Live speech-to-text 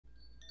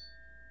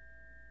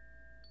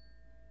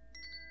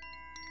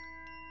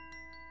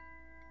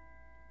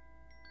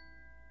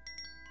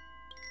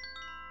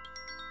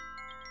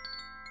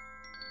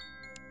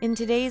In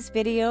today's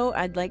video,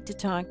 I'd like to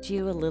talk to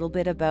you a little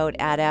bit about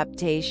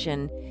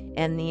adaptation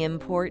and the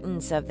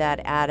importance of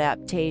that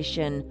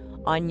adaptation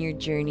on your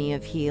journey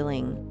of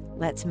healing.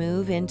 Let's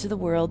move into the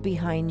world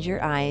behind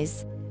your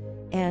eyes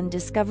and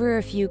discover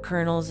a few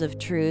kernels of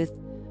truth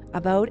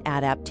about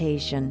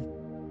adaptation.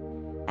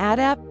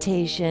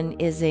 Adaptation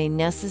is a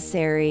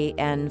necessary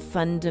and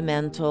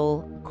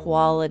fundamental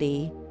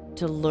quality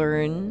to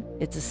learn.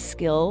 It's a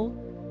skill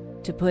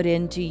to put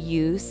into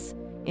use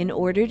in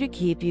order to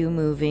keep you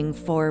moving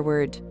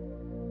forward.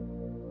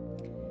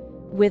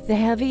 With the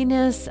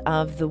heaviness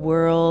of the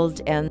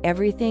world and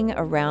everything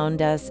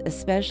around us,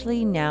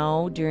 especially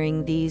now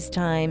during these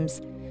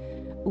times,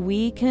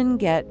 we can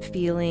get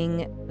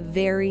feeling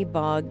very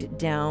bogged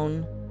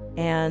down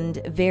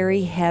and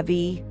very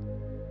heavy,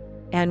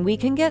 and we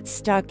can get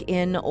stuck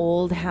in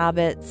old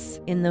habits,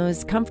 in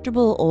those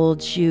comfortable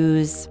old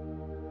shoes.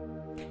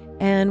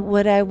 And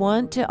what I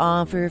want to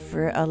offer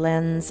for a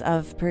lens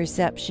of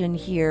perception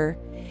here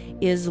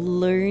is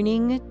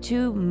learning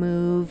to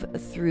move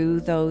through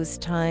those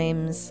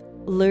times,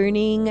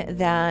 learning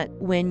that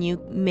when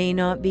you may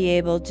not be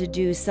able to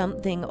do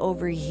something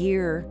over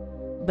here,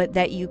 but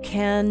that you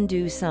can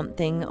do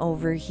something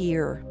over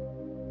here.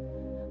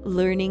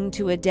 Learning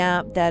to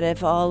adapt that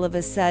if all of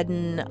a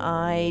sudden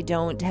I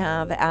don't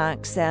have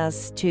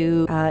access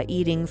to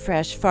eating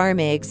fresh farm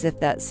eggs, if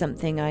that's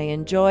something I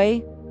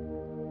enjoy,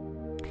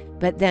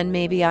 but then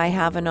maybe I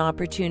have an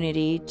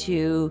opportunity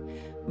to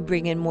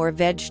bring in more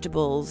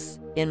vegetables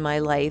in my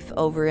life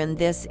over in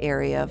this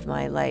area of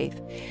my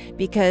life.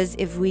 Because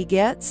if we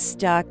get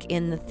stuck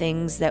in the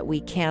things that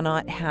we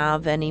cannot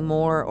have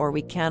anymore, or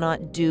we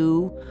cannot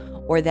do,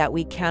 or that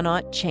we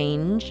cannot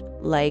change,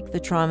 like the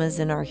traumas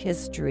in our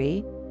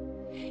history,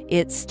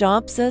 it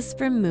stops us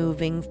from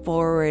moving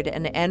forward.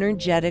 And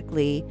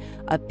energetically,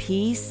 a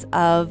piece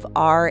of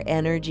our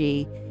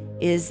energy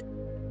is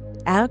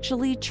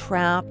actually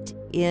trapped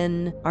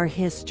in our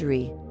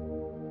history.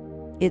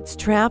 It's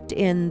trapped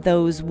in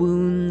those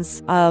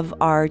wounds of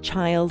our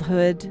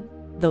childhood,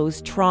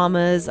 those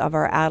traumas of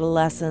our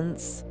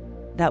adolescence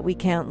that we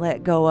can't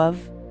let go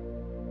of.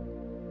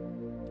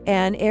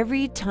 And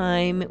every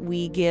time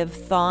we give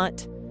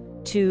thought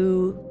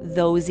to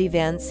those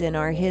events in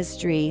our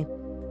history,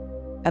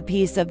 a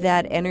piece of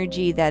that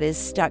energy that is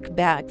stuck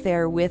back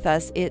there with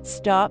us, it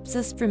stops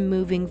us from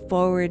moving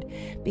forward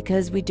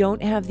because we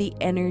don't have the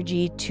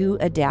energy to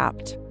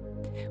adapt.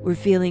 We're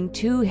feeling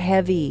too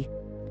heavy,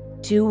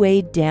 too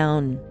weighed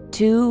down,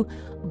 too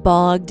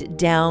bogged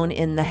down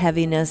in the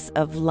heaviness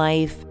of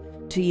life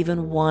to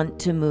even want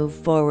to move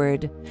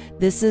forward.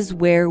 This is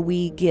where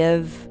we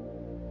give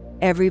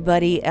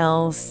everybody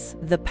else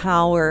the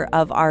power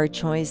of our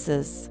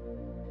choices.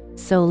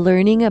 So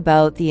learning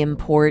about the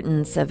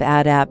importance of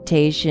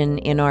adaptation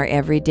in our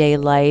everyday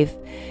life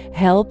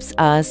helps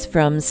us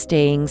from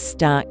staying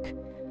stuck,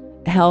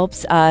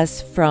 helps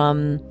us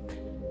from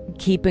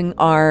keeping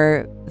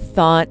our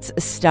thoughts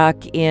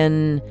stuck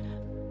in,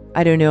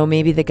 I don't know,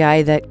 maybe the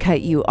guy that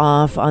cut you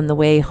off on the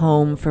way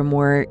home from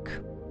work.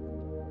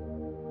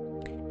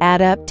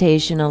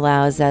 Adaptation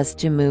allows us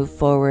to move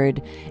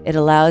forward. It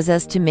allows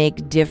us to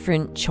make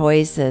different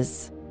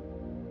choices.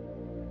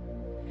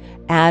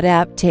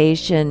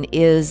 Adaptation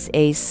is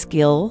a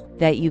skill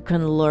that you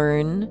can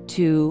learn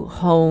to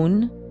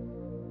hone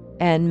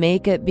and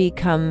make it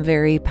become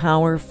very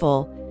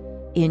powerful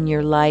in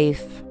your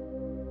life.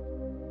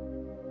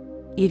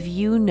 If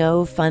you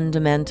know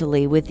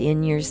fundamentally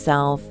within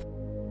yourself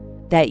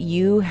that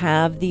you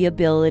have the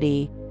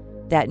ability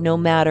that no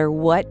matter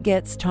what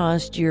gets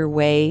tossed your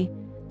way,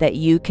 that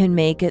you can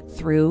make it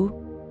through,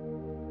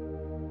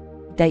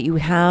 that you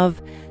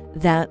have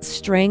that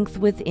strength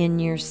within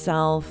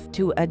yourself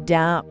to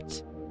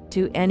adapt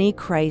to any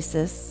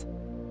crisis,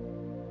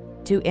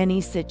 to any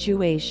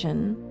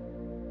situation,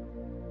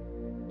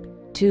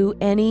 to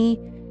any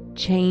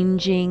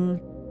changing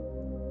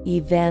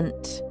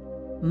event,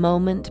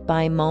 moment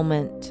by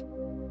moment,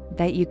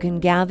 that you can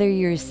gather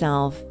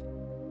yourself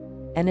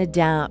and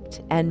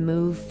adapt and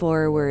move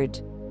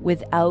forward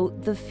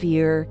without the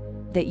fear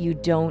that you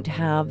don't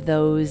have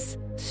those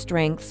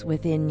strengths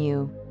within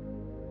you.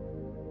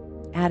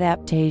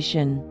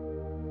 Adaptation.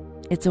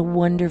 It's a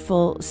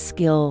wonderful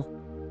skill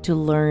to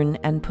learn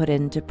and put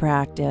into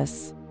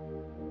practice.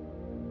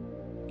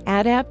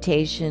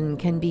 Adaptation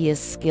can be a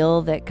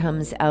skill that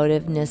comes out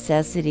of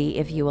necessity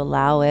if you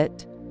allow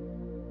it.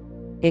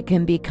 It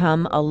can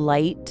become a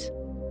light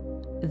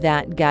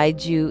that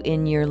guides you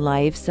in your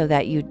life so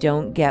that you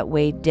don't get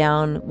weighed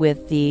down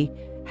with the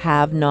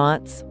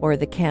have-nots or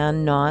the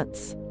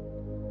can-nots.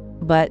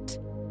 But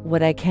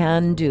what I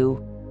can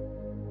do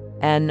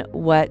and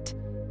what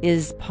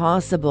is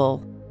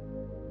possible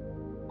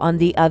on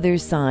the other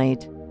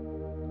side.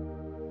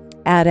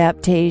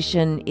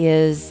 Adaptation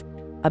is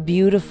a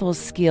beautiful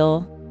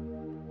skill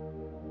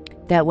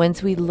that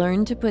once we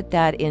learn to put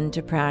that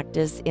into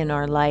practice in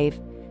our life,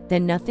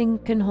 then nothing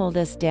can hold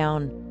us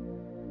down.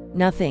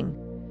 Nothing.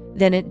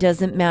 Then it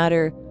doesn't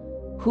matter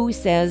who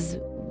says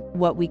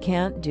what we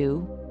can't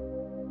do,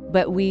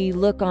 but we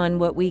look on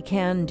what we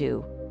can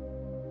do.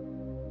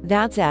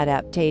 That's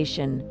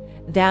adaptation.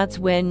 That's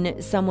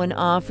when someone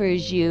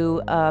offers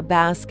you a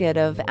basket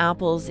of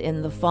apples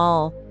in the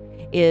fall,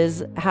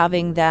 is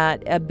having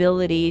that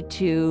ability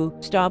to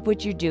stop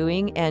what you're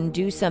doing and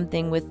do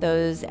something with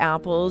those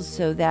apples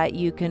so that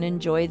you can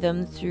enjoy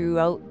them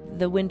throughout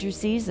the winter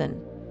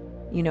season.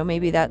 You know,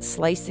 maybe that's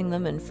slicing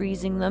them and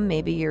freezing them.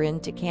 Maybe you're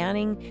into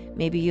canning.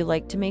 Maybe you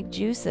like to make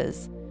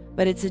juices.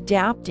 But it's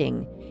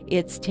adapting.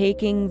 It's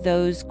taking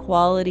those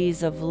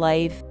qualities of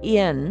life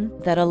in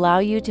that allow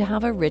you to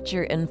have a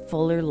richer and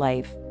fuller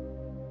life.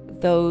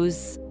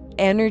 Those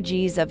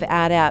energies of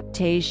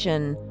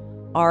adaptation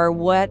are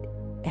what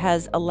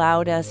has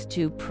allowed us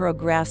to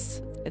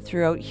progress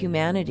throughout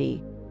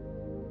humanity.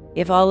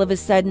 If all of a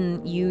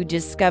sudden you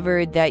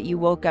discovered that you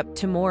woke up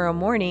tomorrow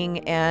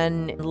morning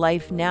and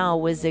life now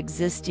was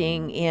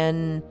existing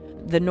in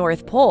the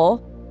North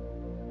Pole,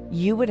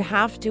 you would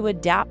have to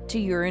adapt to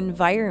your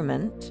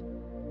environment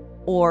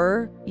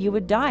or you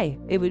would die.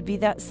 It would be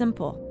that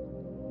simple.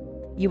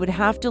 You would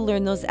have to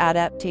learn those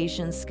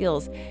adaptation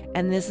skills.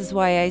 And this is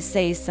why I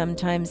say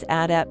sometimes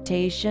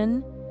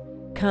adaptation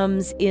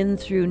comes in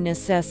through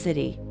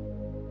necessity.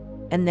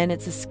 And then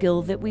it's a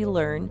skill that we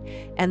learn.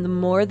 And the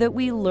more that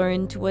we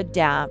learn to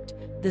adapt,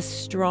 the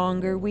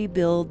stronger we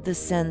build the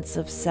sense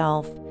of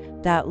self,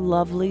 that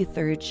lovely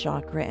third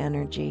chakra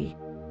energy.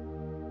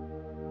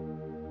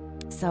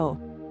 So,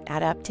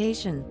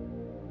 adaptation,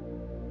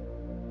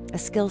 a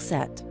skill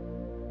set.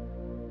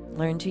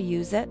 Learn to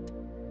use it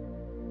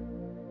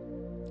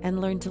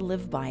and learn to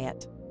live by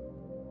it.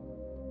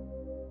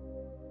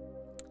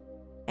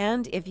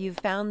 And if you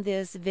found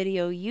this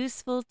video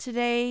useful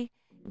today,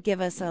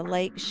 give us a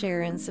like,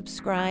 share, and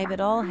subscribe. It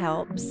all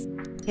helps.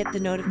 Hit the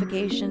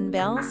notification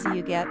bell so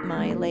you get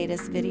my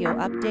latest video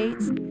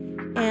updates.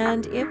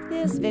 And if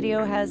this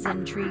video has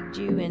intrigued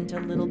you into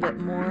a little bit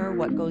more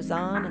what goes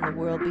on in the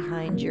world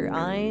behind your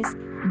eyes,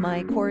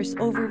 my course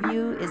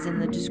overview is in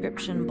the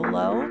description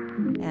below.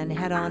 And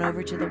head on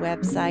over to the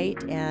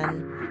website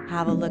and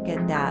have a look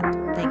at that.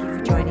 Thank you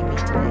for joining me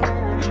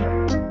today.